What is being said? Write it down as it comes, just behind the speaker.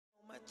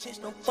Change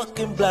no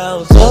fucking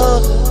blouse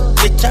up,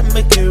 bitch, I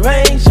make it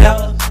rain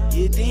shower.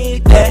 You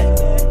did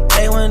that,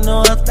 they wanna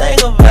know a thing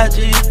about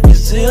you, you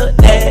still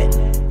that.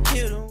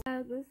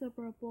 This is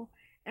Purple,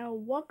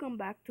 and welcome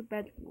back to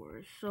Bed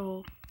Wars.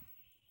 So,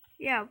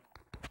 yeah,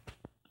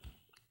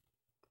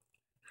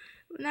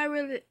 not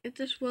really. It's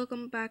just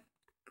welcome back,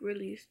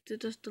 really, to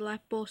just the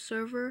Lifeboat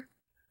server.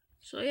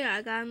 So yeah,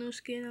 I got a new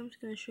skin. I'm just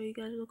gonna show you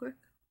guys real quick.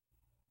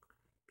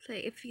 It's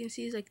like, if you can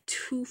see, it's like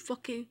too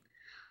fucking,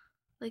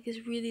 like,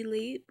 it's really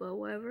late, but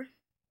whatever.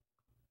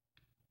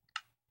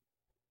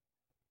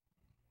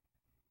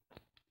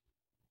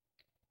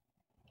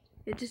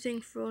 It just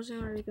ain't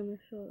frozen, or you gonna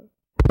show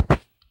it.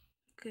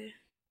 Okay.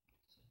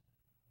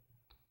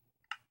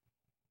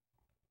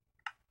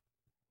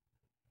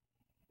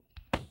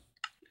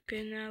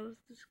 Okay, now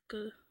let's just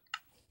go.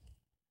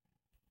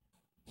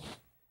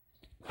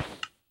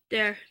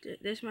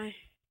 There's my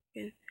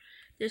skin.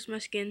 There's my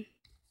skin.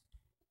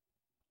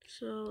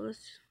 So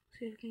let's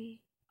see if we can.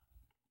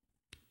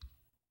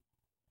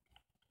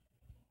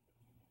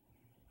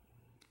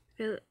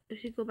 Okay,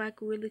 if you go back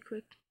really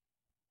quick.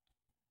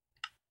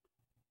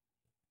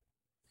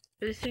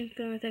 This thing's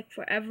gonna take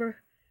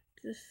forever.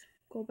 Just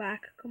go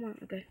back. Come on,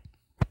 okay.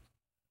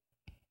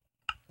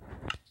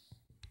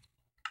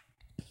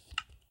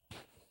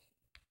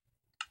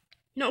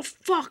 No,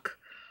 fuck!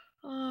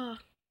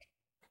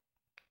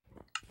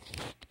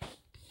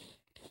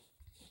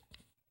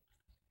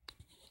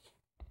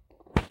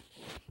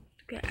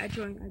 Okay, I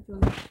joined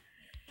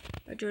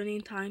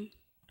in time.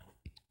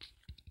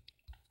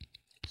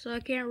 So I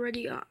can't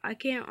I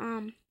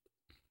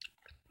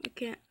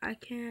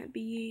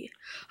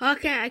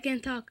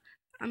can't talk.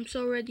 I'm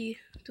so ready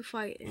to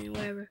fight and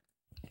whatever.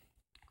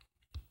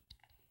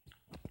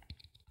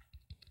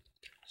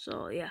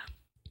 So yeah,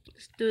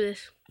 let's do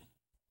this.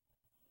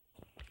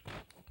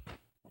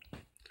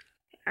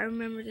 I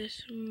remember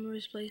this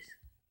place.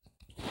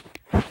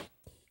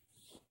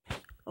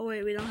 Oh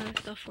wait, we don't have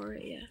stuff for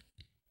it yet.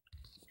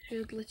 It's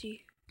really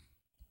glitchy.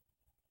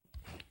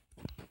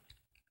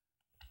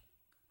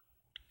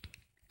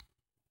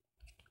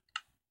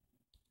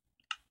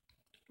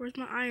 Where's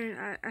my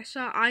iron? I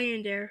saw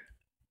iron there.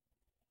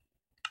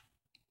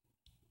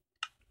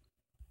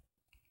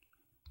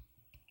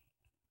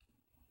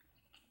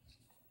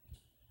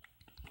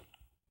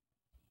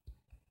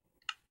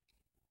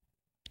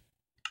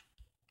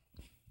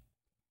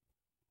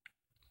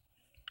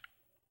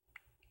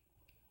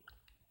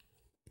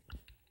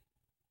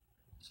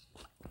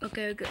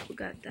 Okay, we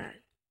got that.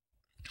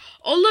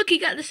 Oh look, he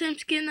got the same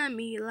skin as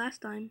me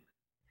last time.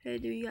 Hey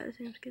dude, you got the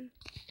same skin?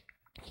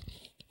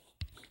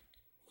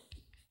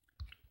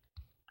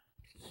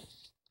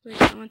 Wait,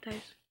 I want type.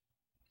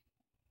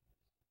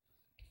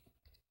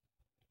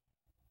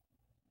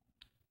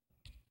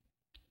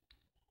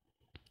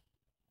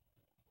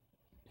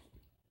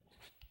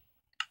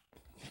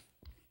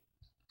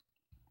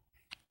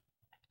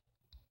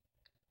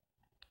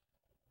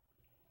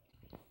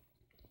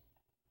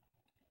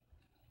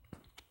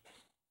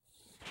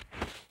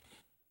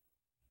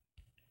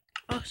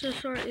 Oh, so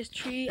sorry, it's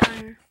 3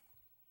 iron.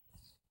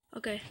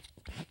 Okay.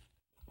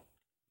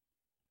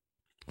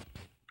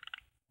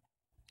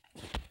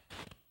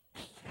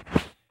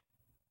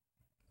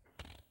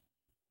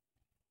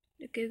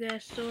 Okay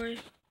guys, sorry.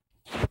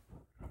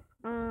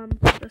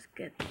 Let's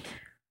get it.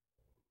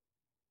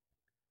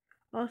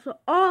 Also,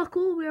 oh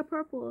cool, we are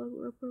purple.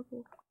 We're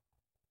purple.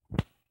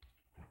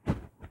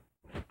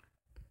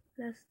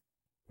 Let's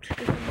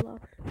get some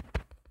blocks.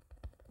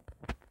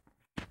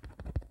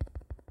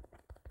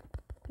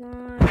 Come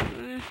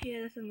on,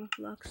 yeah, that's enough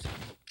blocks.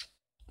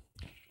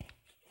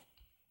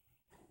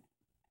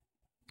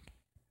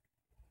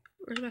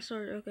 Where's my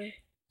sword? Okay,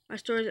 my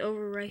sword is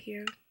over right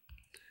here.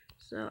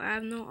 So I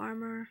have no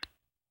armor.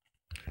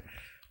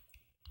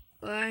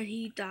 And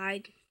he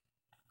died.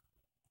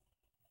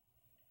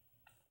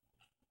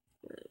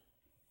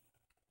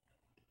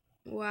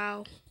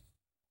 Wow.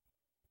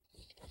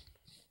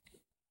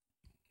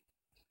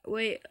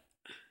 Wait.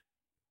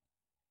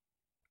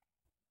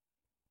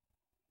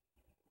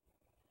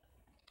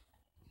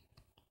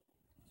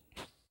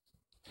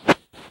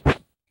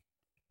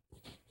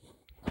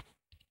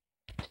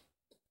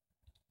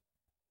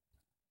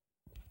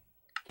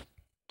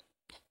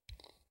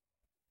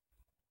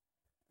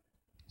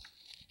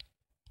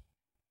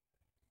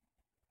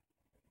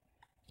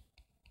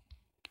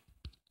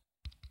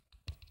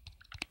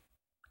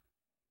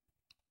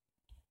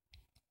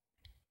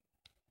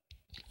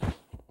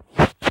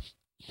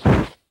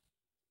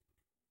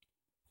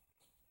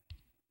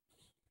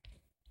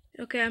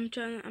 Okay, I'm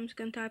just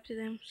gonna type to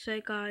them,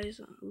 say guys,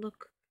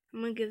 look,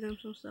 I'm gonna give them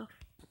some stuff.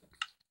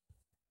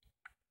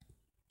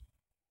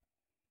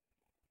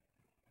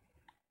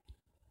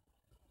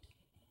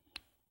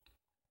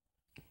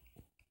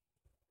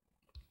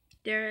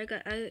 There,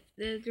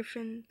 they're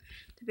different,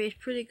 the base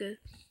pretty good.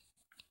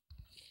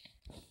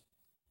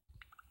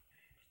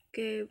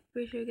 Okay,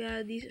 pretty sure we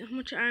got these. How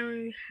much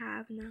iron we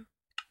have now?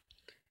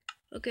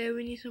 Okay,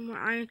 we need some more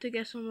iron to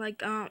get some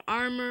like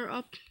armor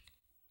up.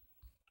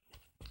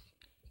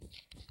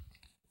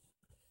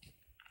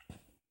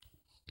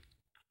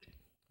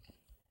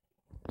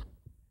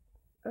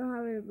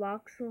 already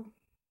blocked, so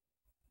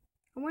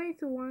I'm waiting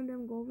till one of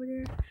them go over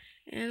there.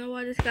 And I know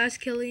why this guy's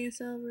killing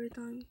himself every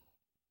time.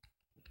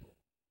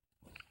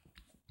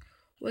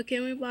 What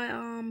can we buy?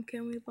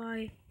 Can we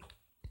buy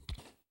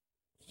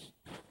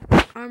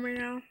armor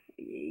now?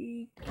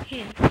 You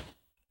can.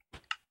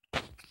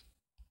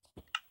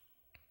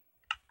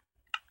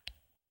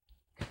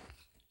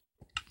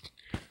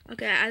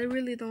 Okay, I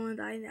really don't want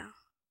to die now.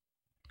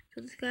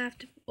 So this guy have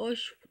to. Oh, what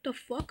the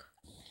fuck?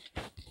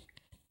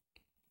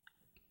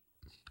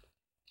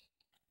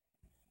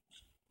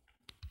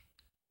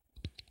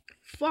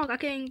 Fuck! I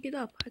can't get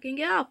up. I can't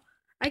get up.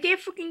 I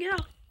can't freaking get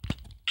up.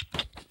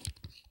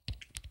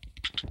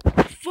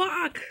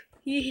 Fuck!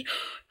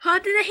 How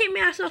did it hit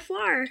me out so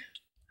far?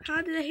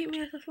 How did it hit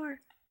me out so far?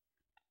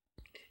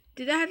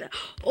 Did I have to?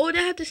 Oh, they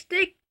had the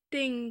stick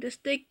thing. The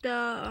stick. The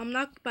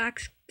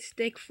knockback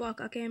stick. Fuck!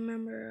 I can't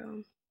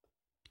remember.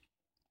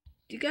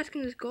 You guys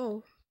can just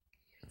go.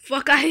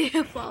 Fuck! I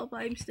fall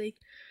by mistake.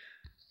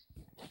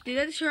 Did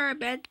they destroy our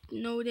bed?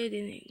 No, they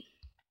didn't.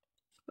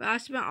 But I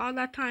spent all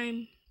that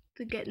time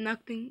to get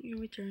nothing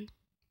in return.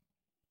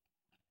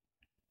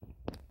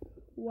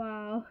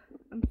 Wow,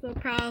 I'm so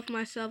proud of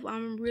myself.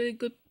 I'm a really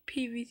good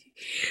PvP.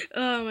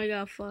 Oh my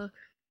god, fuck.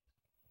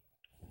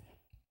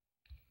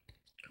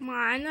 Come on,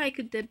 I know I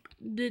could do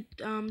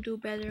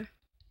better.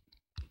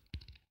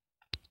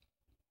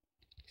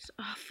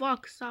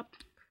 Fuck, stop.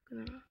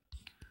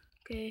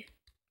 Okay.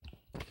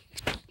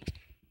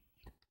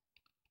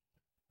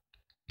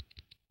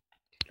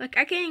 Like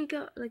I can't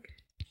go. Like.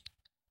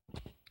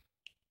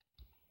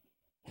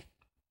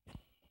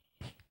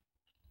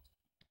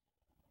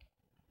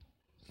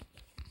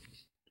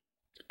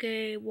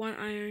 Okay, 1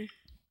 iron.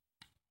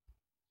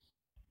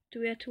 Do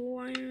we have 2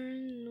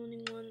 iron?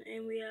 Only 1,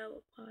 and we have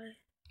a pie.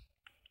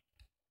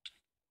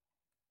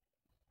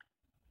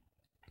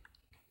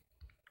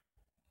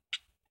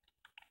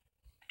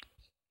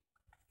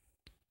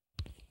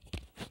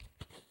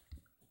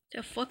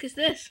 The fuck is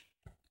this?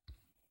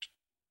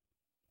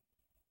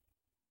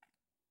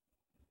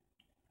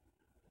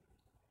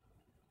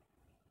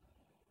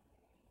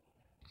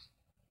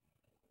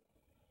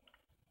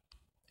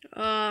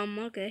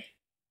 Okay.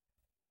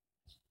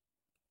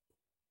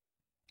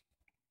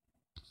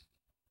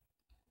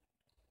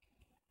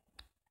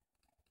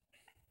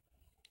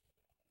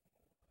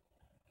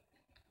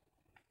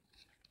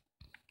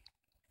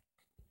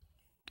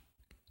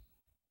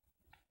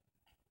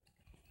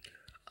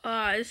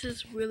 This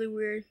is really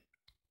weird.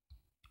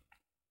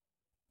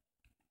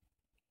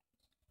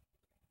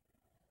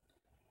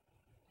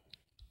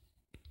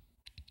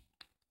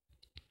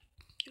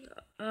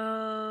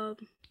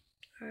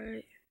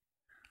 Alright.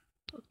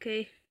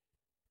 Okay.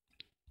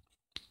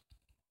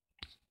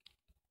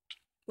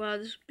 Wow,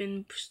 this has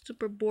been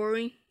super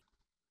boring.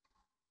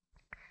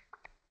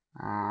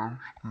 I'm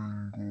just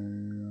gonna go over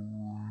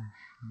and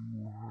see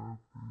what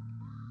happened.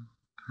 Is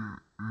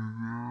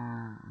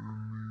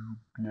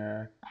there any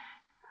blocks?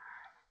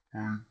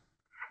 Like,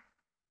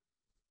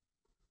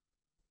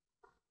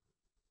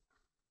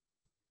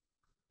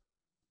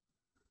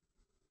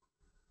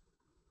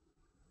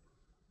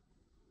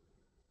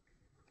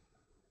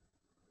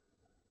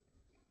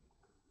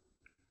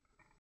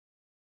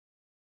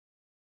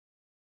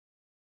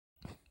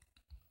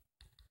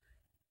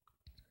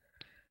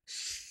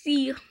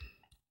 See.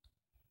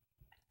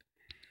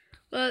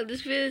 Well,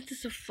 this video is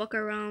just a fuck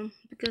around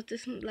because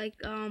this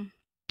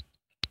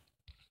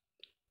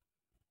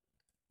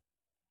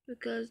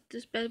because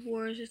this bed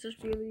wars is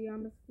just really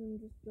I'm just gonna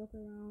just joke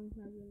around,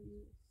 not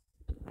really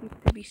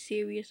to be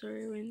serious or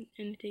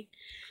anything.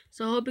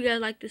 So I hope you guys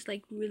like this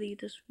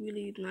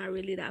really not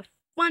really that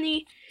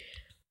funny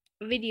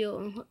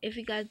video. If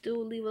you guys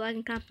do, leave a like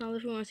and comment down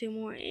if you want to see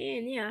more.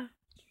 And yeah,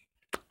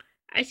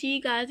 I see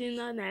you guys in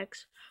the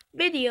next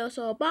video.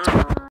 So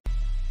bye.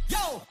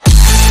 Yo!